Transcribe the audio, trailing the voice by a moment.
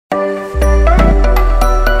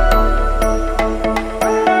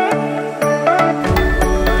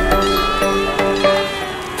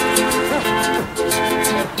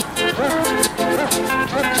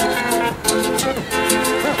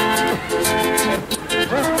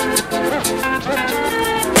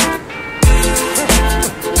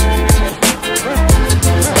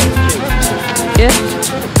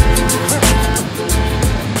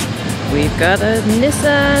got a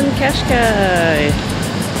Nissan Qashqai.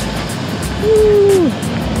 Woo.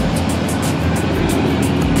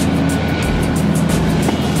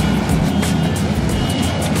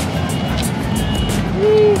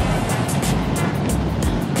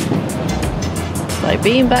 It's like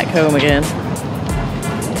being back home again.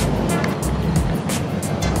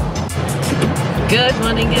 Good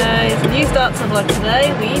morning guys, new start to the vlog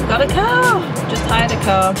today. We've got a car. Just hired a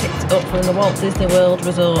car, picked it up from the Walt Disney World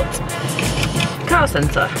Resort car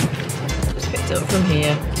centre. Just picked it up from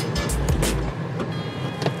here.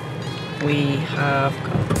 We have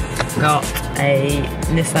got a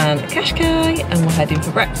Nissan Qashqai and we're heading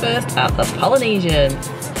for breakfast at the Polynesian.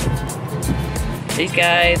 These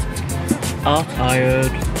guys are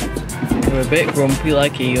tired. They're a bit grumpy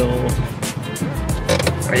like Eel.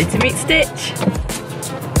 Ready to meet Stitch.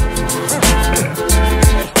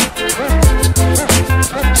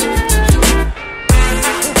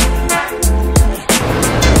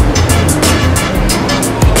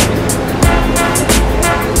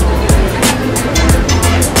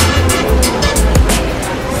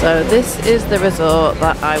 So this is the resort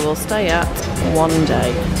that I will stay at one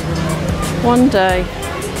day. One day,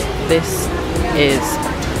 this is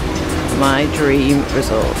my dream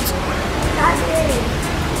resort.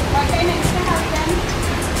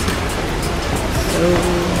 So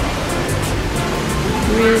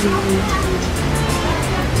really.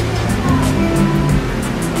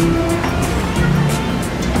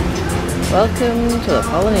 Welcome to the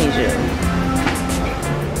Polynesian.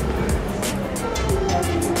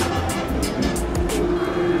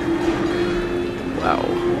 Wow.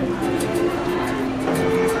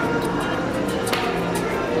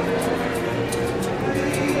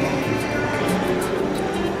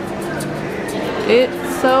 It's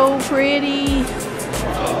so pretty.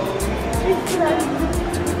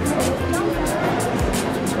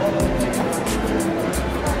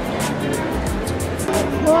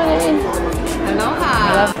 Morning.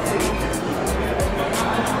 Aloha.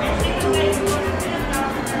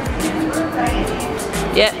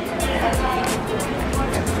 Yeah.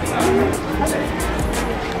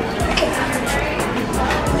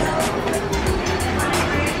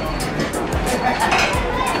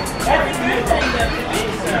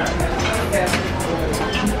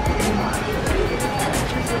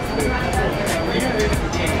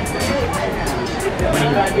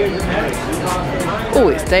 Oh,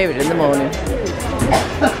 it's David in the morning.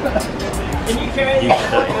 Can you carry that?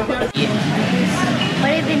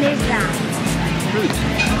 What even is that? Fruit.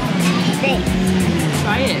 This.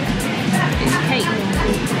 Try it. It's cake.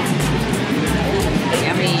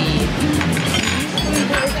 Yummy.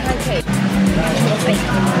 Try cake.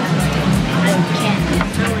 I can't.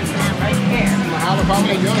 I like that right here. How the fuck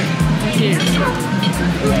are you doing?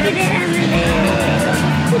 Put it on the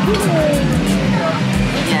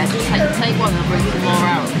Yeah, just take one and bring some more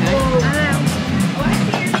out, okay?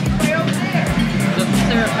 Got the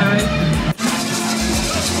syrup, Harry.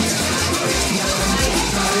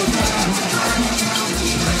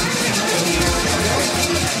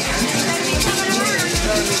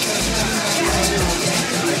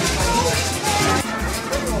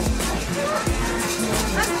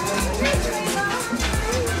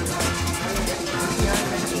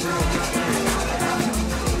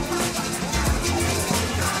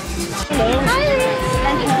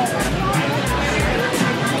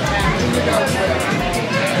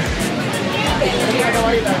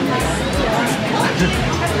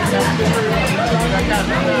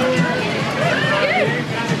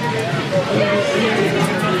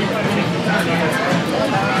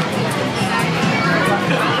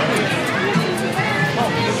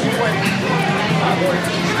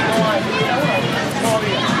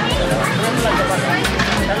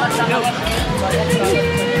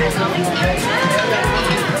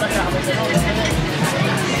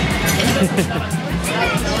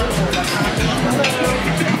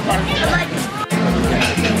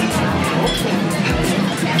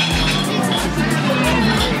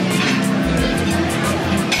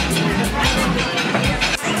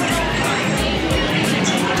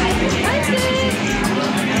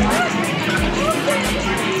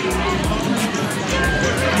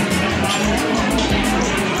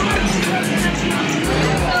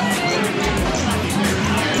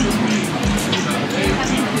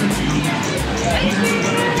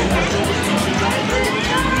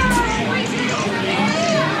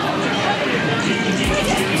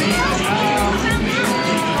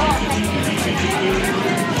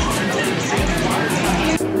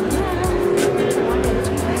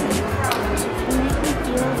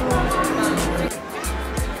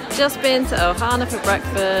 Just been to Ohana for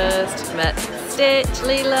breakfast, met Stitch,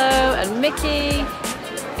 Lilo and Mickey.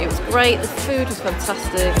 It was great, the food was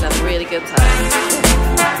fantastic and I had a really good time.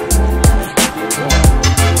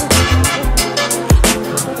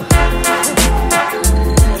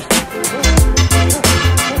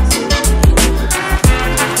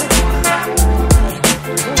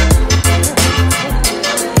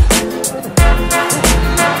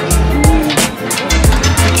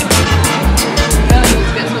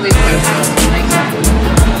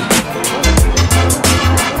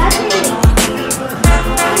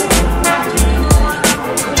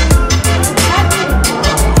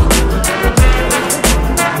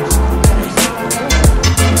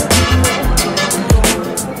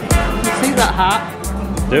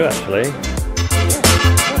 Do actually.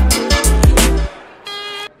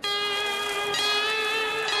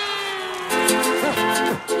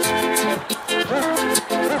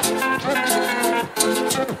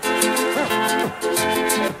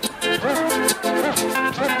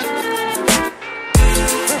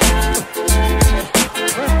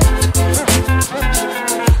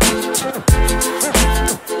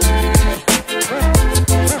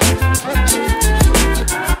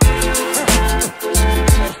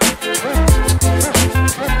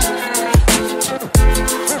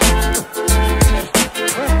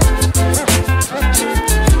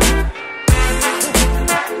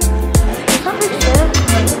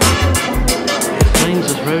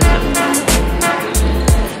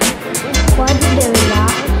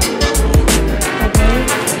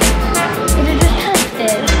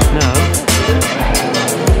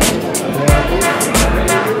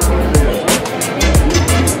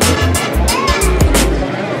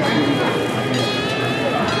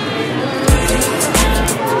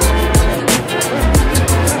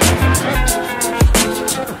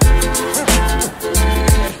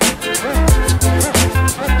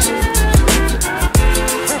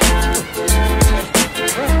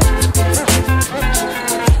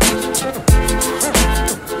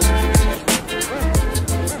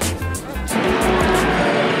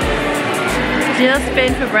 Just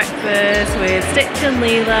been for breakfast with Stitch and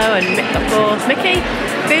Lilo and of course Mickey.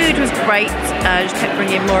 Food was great, just kept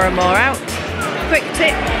bringing more and more out. Quick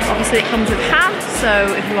tip, obviously it comes with ham,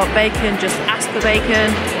 so if you want bacon, just ask for bacon.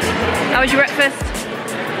 How was your breakfast?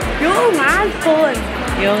 Young and fun.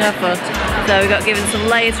 Young and fun. So we got given some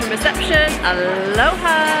layers from reception,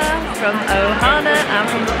 aloha from Ohana and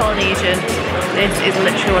from the Polynesian. This is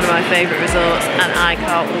literally one of my favourite resorts and I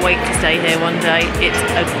can't wait to stay here one day. It's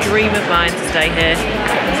a dream of mine to stay here.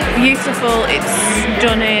 It's beautiful, it's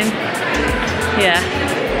stunning. Yeah.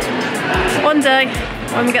 One day,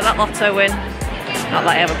 when we get that lotto win, not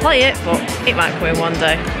that I ever play it, but it might come in one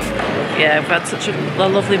day. Yeah, we've had such a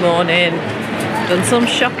lovely morning, done some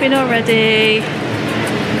shopping already,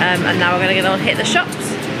 and now we're going to go and hit the shops.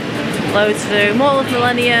 Loads to do, Mall of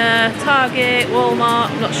Millenia, Target, Walmart.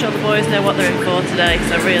 I'm not sure the boys know what they're in for today,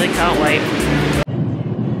 so I really can't wait.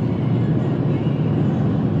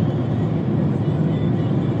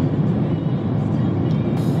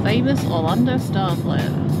 Famous Orlando star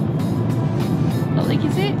player. I don't think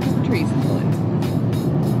you see it because the trees are blue.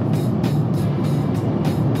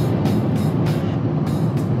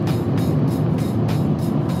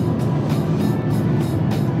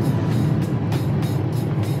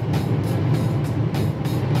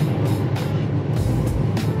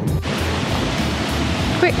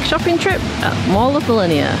 Quick shopping trip at Mall of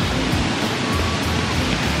Millenia.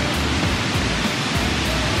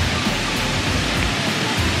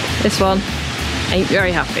 This one ain't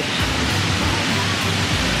very happy.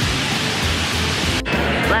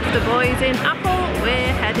 Left the boys in Apple,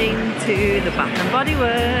 we're heading to the Bath and Body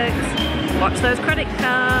Works. Watch those credit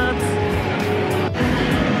cards.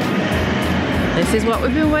 This is what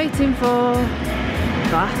we've been waiting for.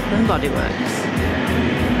 Bath and Body Works.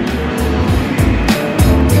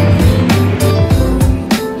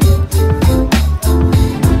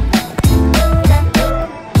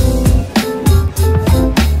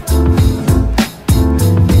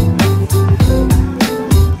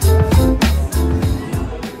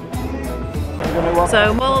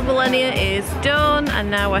 So Mall of Millenia is done and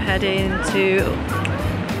now we're heading to...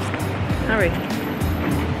 Harry.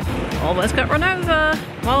 Almost got run over.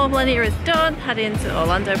 Mall of Millenia is done, heading to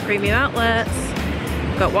Orlando Premium Outlets.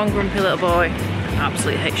 Got one grumpy little boy,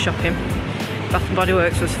 absolutely hates shopping. Bath and Body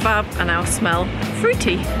Works was fab and now smell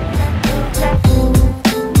fruity.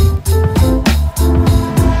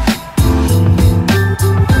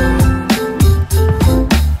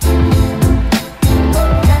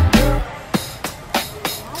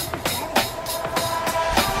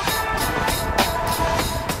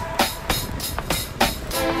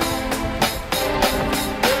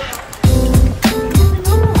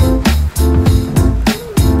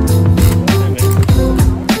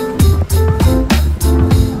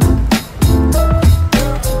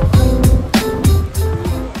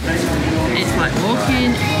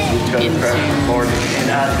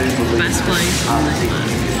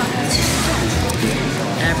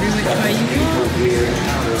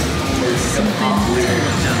 Something to look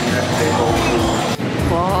at.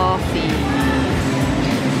 Coffee.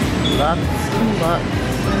 Lots and lots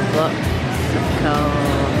and lots of coffee.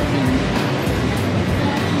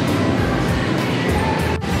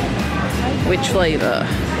 Which flavour?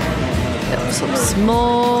 Got some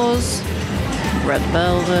s'mores, red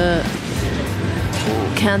velvet,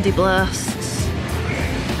 candy blasts,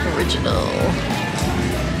 original.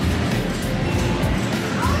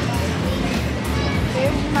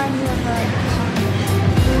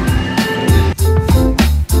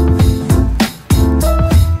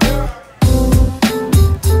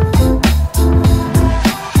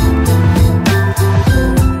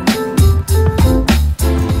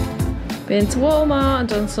 Been to Walmart and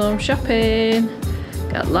done some shopping.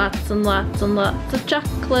 Got lots and lots and lots of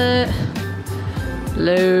chocolate.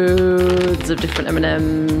 Loads of different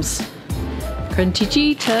M&Ms. Crunchy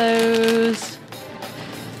Cheetos.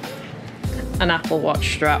 An Apple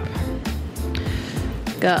Watch strap.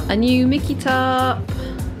 Got a new Mickey top.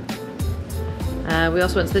 We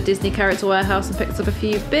also went to the Disney character warehouse and picked up a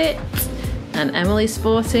few bits. And Emily's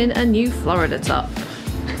sporting a new Florida top.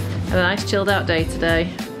 Had a nice chilled out day today.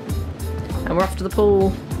 And we're off to the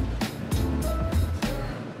pool.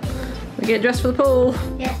 We get dressed for the pool.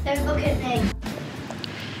 Yes, don't look at me.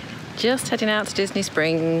 Just heading out to Disney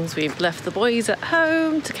Springs. We've left the boys at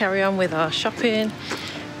home to carry on with our shopping.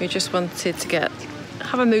 We just wanted to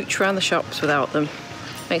have a mooch around the shops without them.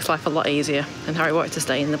 Makes life a lot easier. And Harry wanted to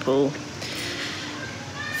stay in the pool.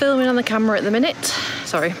 Filming on the camera at the minute.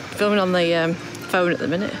 Sorry, filming on the phone at the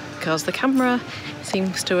minute because the camera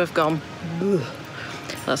seems to have gone. Ugh.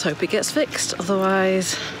 Let's hope it gets fixed,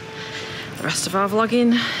 otherwise the rest of our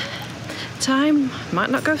vlogging time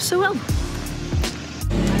might not go so well.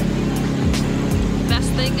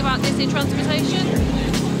 Best thing about Disney transportation?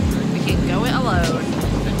 We can go it alone.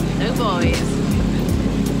 No boys.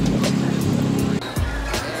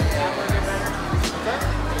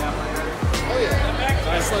 Oh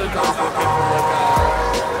yeah. I slowed it down so it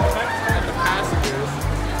came from the passengers.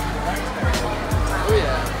 Oh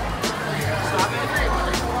yeah.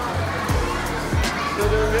 Still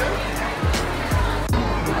doing good?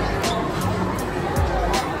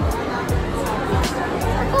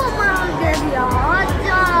 Come on, give me a hot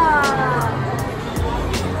dog.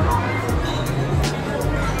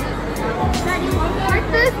 Daddy, my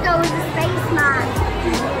first go was a spaceman.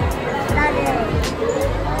 Daddy.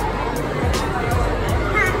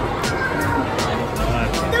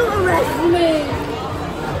 Don't arrest me.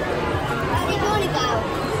 Where do you want to go?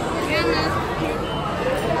 Grandma.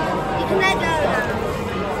 You can let go now.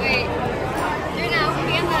 Wait. Do now.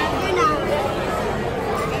 Grandma. Do now.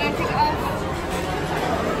 And I take it off.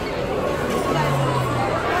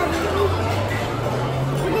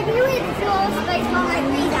 Would it be weird if you're also spaceman like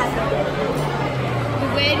me, Dad? It'd be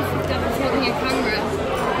weird if you've got holding your camera.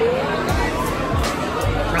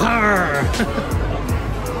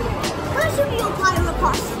 Where's your pirate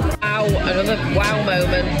costume? Wow, another wow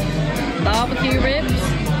moment. Barbecue ribs,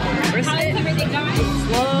 brisket,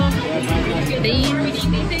 slaw, beans,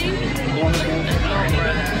 and cornbread.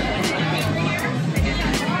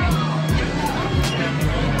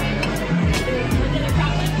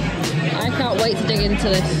 I can't wait to dig into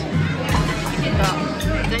this. But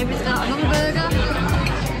David's got another burger.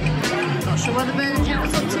 Not sure where the burger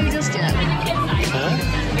jack's up to just yet.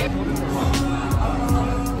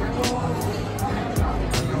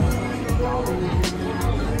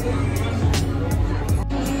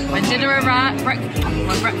 When dinner arrives,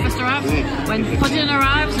 when breakfast arrives, when pudding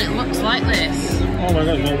arrives, it looks like this. Oh my god,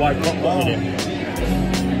 there's no white popcorn in it.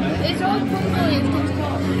 It's all probably in the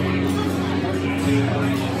top.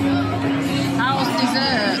 How's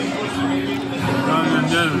dessert?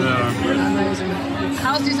 Amazing.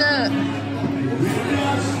 How's dessert?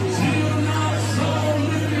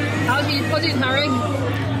 How's your pudding, Harry?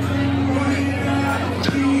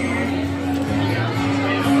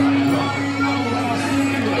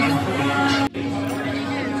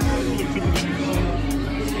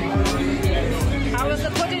 How was the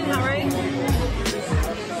pudding, Harry?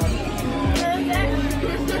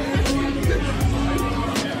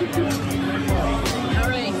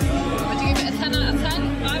 Harry, would you give it a 10 out of 10?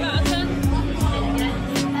 5 out of 10?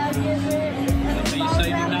 Are you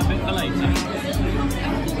saving that bit for later?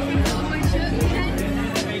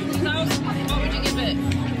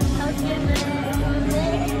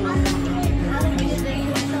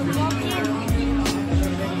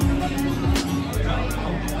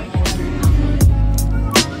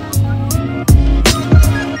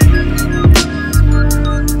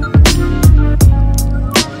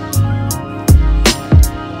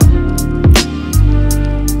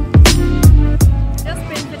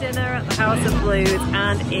 Blues,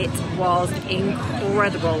 and it was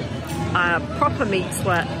incredible. Proper meat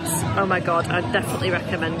sweats. Oh my god, I definitely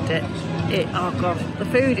recommend it. Oh god, the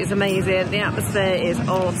food is amazing, the atmosphere is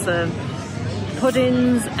awesome.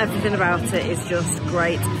 Puddings, everything about it is just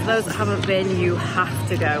great. For those that haven't been, you have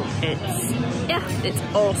to go. It's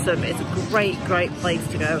awesome. It's a great place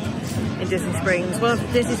to go in Disney Springs. One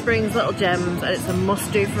of Disney Springs' little gems, and it's a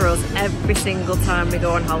must-do for us every single time we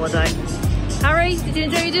go on holiday. Harry, did you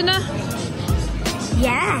enjoy your dinner?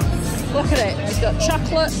 Yes. Look at it. He's got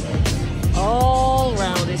chocolate all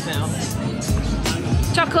round his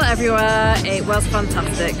mouth. Chocolate everywhere. It was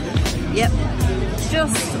fantastic. Yep.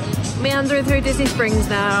 Just meandering through Disney Springs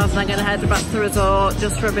now, so I'm going to head back to the resort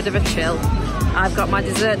just for a bit of a chill. I've got my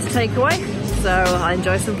dessert to take away, so I'll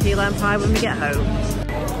enjoy some key lime pie when we get home.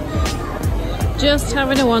 Just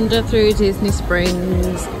having a wander through Disney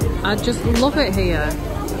Springs. I just love it here.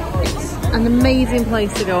 It's an amazing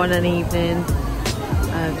place to go on an evening.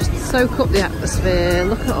 Just soak up the atmosphere,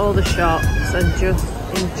 look at all the shops and just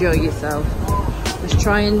enjoy yourself. Just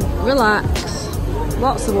try and relax.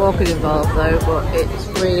 Lots of walking involved though, but it's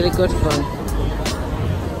really good fun.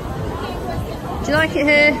 Do you like it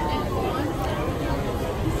here?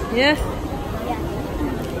 Yeah?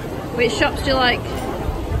 Which shops do you like?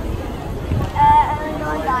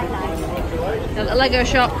 The Lego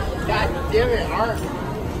shop. God damn it, Art.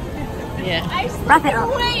 Yeah. Wrap it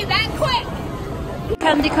up. Way that quick.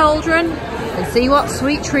 Candy cauldron and see what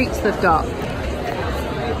sweet treats they've got.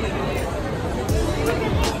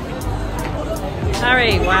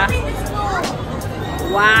 Harry, wow.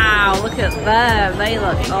 Wow, look at them. They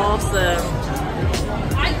look awesome.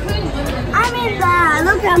 I'm in there.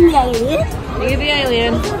 Look, I'm the alien. You're the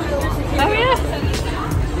alien. Oh yeah.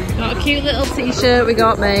 Got a cute little t-shirt we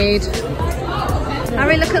got made.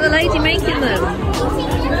 Harry, look at the lady making them.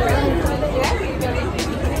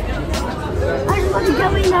 I just want to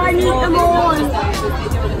go in there and eat them all.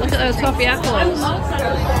 Look at those toffee apples.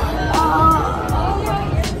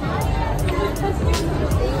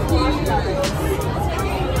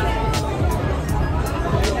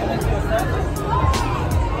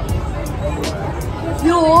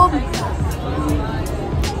 No.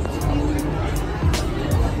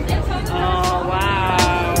 Oh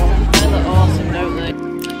wow, they look awesome, don't they?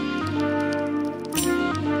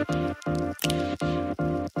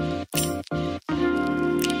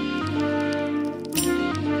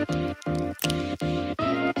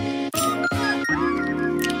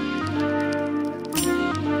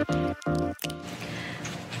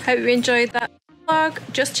 Hope you enjoyed that vlog.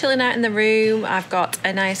 Just chilling out in the room. I've got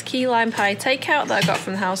a nice key lime pie takeout that I got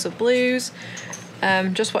from the House of Blues.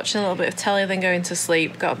 Just watching a little bit of telly, then going to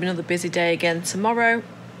sleep. Got another busy day again tomorrow.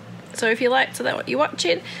 So if you liked what you're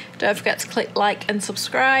watching, don't forget to click like and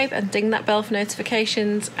subscribe and ding that bell for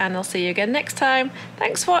notifications, and I'll see you again next time.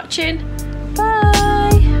 Thanks for watching.